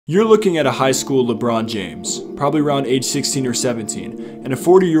You're looking at a high school LeBron James, probably around age 16 or 17, and a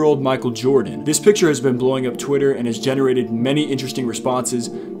 40-year-old Michael Jordan. This picture has been blowing up Twitter and has generated many interesting responses,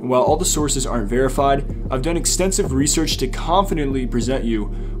 and while all the sources aren't verified, I've done extensive research to confidently present you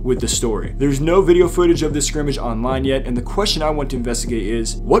with the story. There's no video footage of this scrimmage online yet, and the question I want to investigate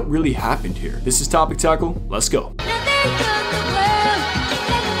is, what really happened here? This is Topic Tackle, let's go.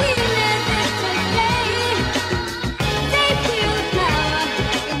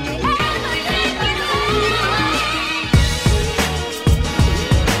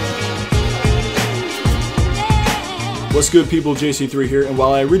 What's good, people? JC3 here, and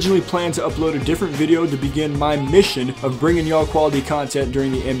while I originally planned to upload a different video to begin my mission of bringing y'all quality content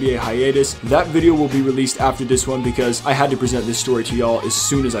during the NBA hiatus, that video will be released after this one because I had to present this story to y'all as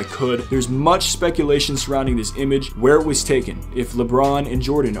soon as I could. There's much speculation surrounding this image, where it was taken, if LeBron and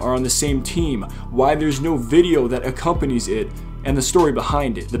Jordan are on the same team, why there's no video that accompanies it, and the story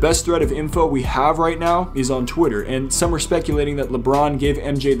behind it. The best thread of info we have right now is on Twitter, and some are speculating that LeBron gave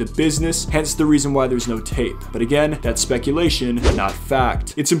MJ the business, hence the reason why there's no tape. But again, that's speculation, not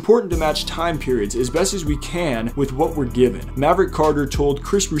fact. It's important to match time periods as best as we can with what we're given. Maverick Carter told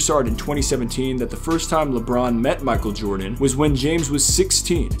Chris Broussard in 2017 that the first time LeBron met Michael Jordan was when James was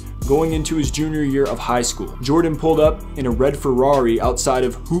 16, going into his junior year of high school. Jordan pulled up in a red Ferrari outside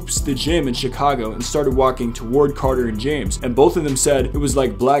of Hoops the Gym in Chicago and started walking toward Carter and James, and both of them said it was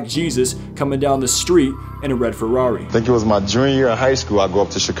like Black Jesus coming down the street in a red Ferrari. I think it was my junior year in high school. I go up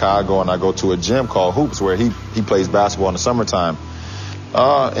to Chicago and I go to a gym called Hoops where he plays basketball in the summertime.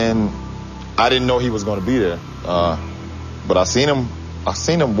 And I didn't know he was going to be there. But I seen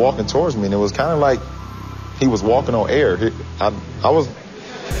him walking towards me, and it was kind of like he was walking on air. I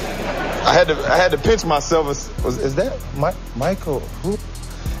had to pinch myself. Is that Michael? Who?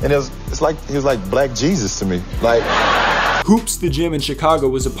 And it's like he was like Black Jesus to me. Like. Hoops the Gym in Chicago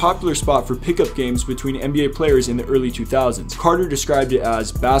was a popular spot for pickup games between NBA players in the early 2000s. Carter described it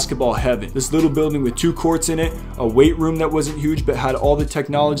as basketball heaven. This little building with 2 courts in it, a weight room that wasn't huge but had all the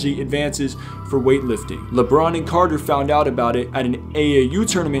technology advances for weightlifting. LeBron and Carter found out about it at an AAU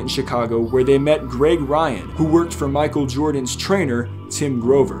tournament in Chicago where they met Greg Ryan, who worked for Michael Jordan's trainer, Tim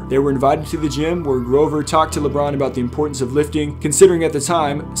Grover. They were invited to the gym where Grover talked to LeBron about the importance of lifting, considering at the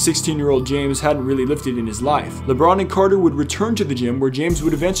time, 16-year-old James hadn't really lifted in his life. LeBron and Carter would return to the gym where James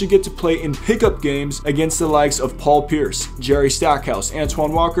would eventually get to play in pickup games against the likes of Paul Pierce, Jerry Stackhouse,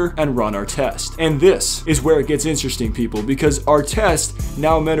 Antoine Walker, and Ron Artest. And this is where it gets interesting, people, because Artest,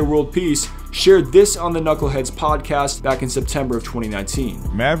 now Meta World Peace, shared this on the Knuckleheads podcast back in September of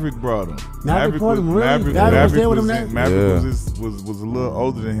 2019. Maverick brought him. Maverick brought him, really? Maverick was there with him then? Maverick was a little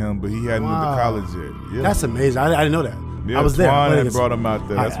older than him, but he hadn't went to college yet. Yeah. That's amazing. I didn't know that. Yeah, I was there. Had brought him out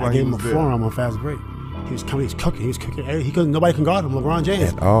there. That's why I he gave him was a there. forearm on fast break. He was coming. He was cooking. He couldn't. Nobody can guard him. LeBron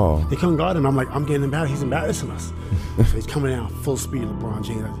James. At all. They couldn't guard him. I'm like, I'm getting embarrassed. He's embarrassing us. So he's coming down full speed. LeBron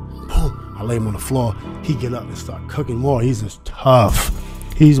James. Boom. I lay him on the floor. He get up and start cooking more. He's just tough.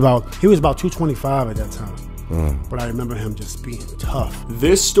 He was about 225 at that time. But I remember him just being tough.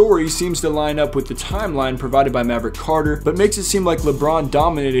 This story seems to line up with the timeline provided by Maverick Carter, but makes it seem like LeBron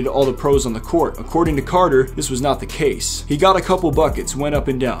dominated all the pros on the court. According to Carter, this was not the case. He got a couple buckets, went up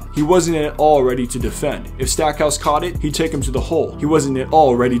and down. He wasn't at all ready to defend. If Stackhouse caught it, he'd take him to the hole. He wasn't at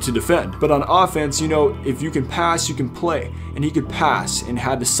all ready to defend. But on offense, you know, if you can pass, you can play. And he could pass and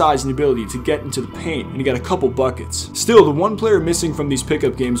had the size and ability to get into the paint, and he got a couple buckets. Still, the one player missing from these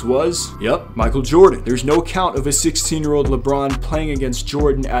pickup games was, Michael Jordan. There's no account of a 16-year-old LeBron playing against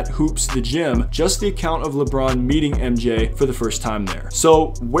Jordan at Hoops the Gym, just the account of LeBron meeting MJ for the first time there.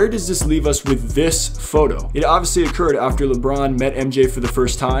 So where does this leave us with this photo? It obviously occurred after LeBron met MJ for the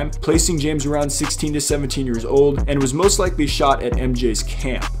first time, placing James around 16 to 17 years old, and was most likely shot at MJ's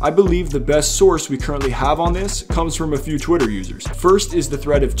camp. I believe the best source we currently have on this comes from a few Twitter users. First is the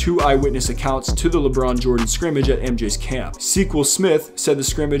thread of 2 eyewitness accounts to the LeBron Jordan scrimmage at MJ's camp. Sequel Smith said the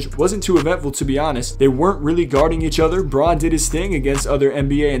scrimmage wasn't too eventful, to be honest. They weren't really guarding each other. Bron did his thing against other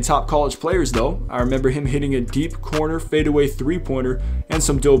NBA and top college players though. I remember him hitting a deep corner fadeaway 3-pointer and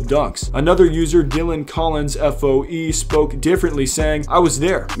some dope dunks. Another user, Dylan Collins FOE, spoke differently, saying, I was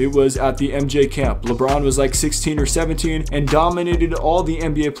there. It was at the MJ camp. LeBron was like 16 or 17 and dominated all the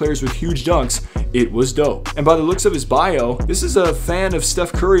NBA players with huge dunks. It was dope. And by the looks of his bio, this is a fan of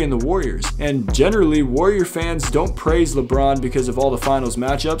Steph Curry and the Warriors. And generally, Warrior fans don't praise LeBron because of all the finals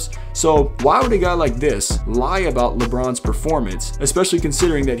matchups. So why would a guy like this lie about LeBron's performance, especially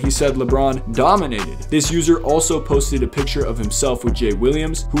considering that he said LeBron dominated? This user also posted a picture of himself with Jay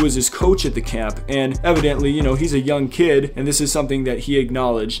Williams, who was his coach at the camp, and evidently, you know, he's a young kid, and this is something that he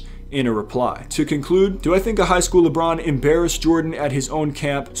acknowledged in a reply. To conclude, do I think a high school LeBron embarrassed Jordan at his own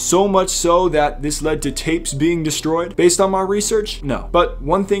camp, so much so that this led to tapes being destroyed? Based on my research, no. But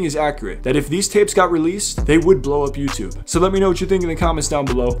one thing is accurate, that if these tapes got released, they would blow up YouTube. So let me know what you think in the comments down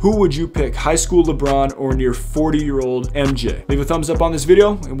below. Who would you pick, high school LeBron or near 40-year-old MJ? Leave a thumbs up on this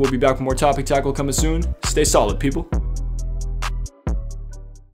video, and we'll be back with more Topic Tackle coming soon. Stay solid, people.